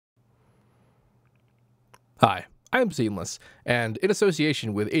Hi, I'm Seamless, and in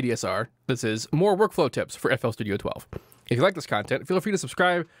association with ADSR, this is more workflow tips for FL Studio 12. If you like this content, feel free to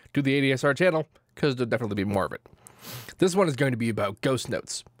subscribe to the ADSR channel, because there'll definitely be more of it. This one is going to be about ghost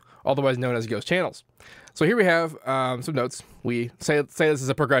notes, otherwise known as ghost channels. So here we have some notes. We say this is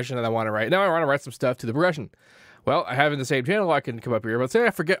a progression that I want to write. Now I want to write some stuff to the progression. Well, I have in the same channel, I can come up here, but say I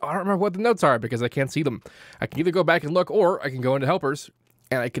forget, I don't remember what the notes are because I can't see them. I can either go back and look, or I can go into helpers,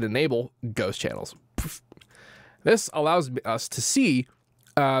 and I can enable ghost channels. This allows us to see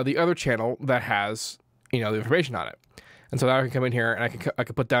the other channel that has, the information on it. And so now I can come in here and I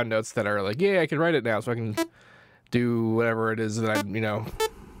can put down notes that are like, yeah, I can write it now, so I can do whatever it is that I,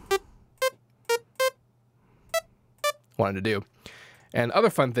 wanted to do. And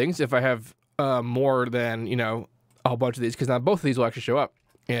other fun things, if I have more than, a whole bunch of these, because now both of these will actually show up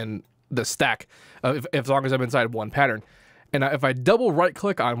in the stack, as long as I'm inside one pattern. And if I double right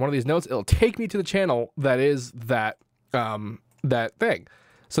click on one of these notes, it'll take me to the channel that is that thing.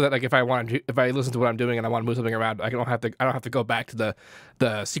 So that, like, if I listen to what I'm doing and I want to move something around, I don't have to go back to the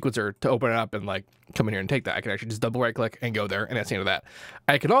sequencer to open it up and like come in here and take that. I can actually just double right click and go there, and that's the end of that.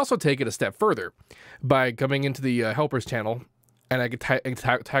 I can also take it a step further by coming into the helpers channel, and I can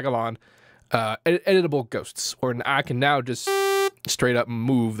tag along editable ghosts, or I can now just straight up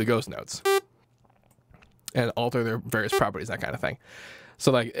move the ghost notes and alter their various properties, that kind of thing. So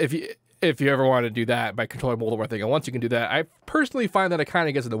like if you ever want to do that by controlling multiple things at once, you can do that. I personally find that it kind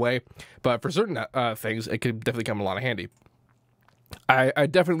of gets in the way, but for certain things, it could definitely come a lot of handy. I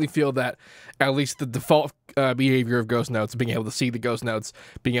definitely feel that at least the default behavior of ghost notes, being able to see the ghost notes,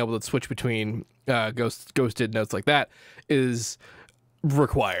 being able to switch between ghosted notes like that, is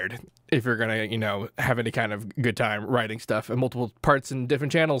required if you're gonna, have any kind of good time writing stuff in multiple parts and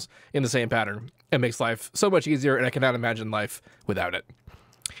different channels in the same pattern. It makes life so much easier, and I cannot imagine life without it.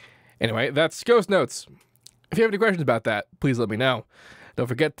 Anyway, that's ghost notes. If you have any questions about that, please let me know. Don't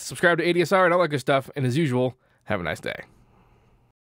forget to subscribe to ADSR and all that good stuff, and as usual, have a nice day.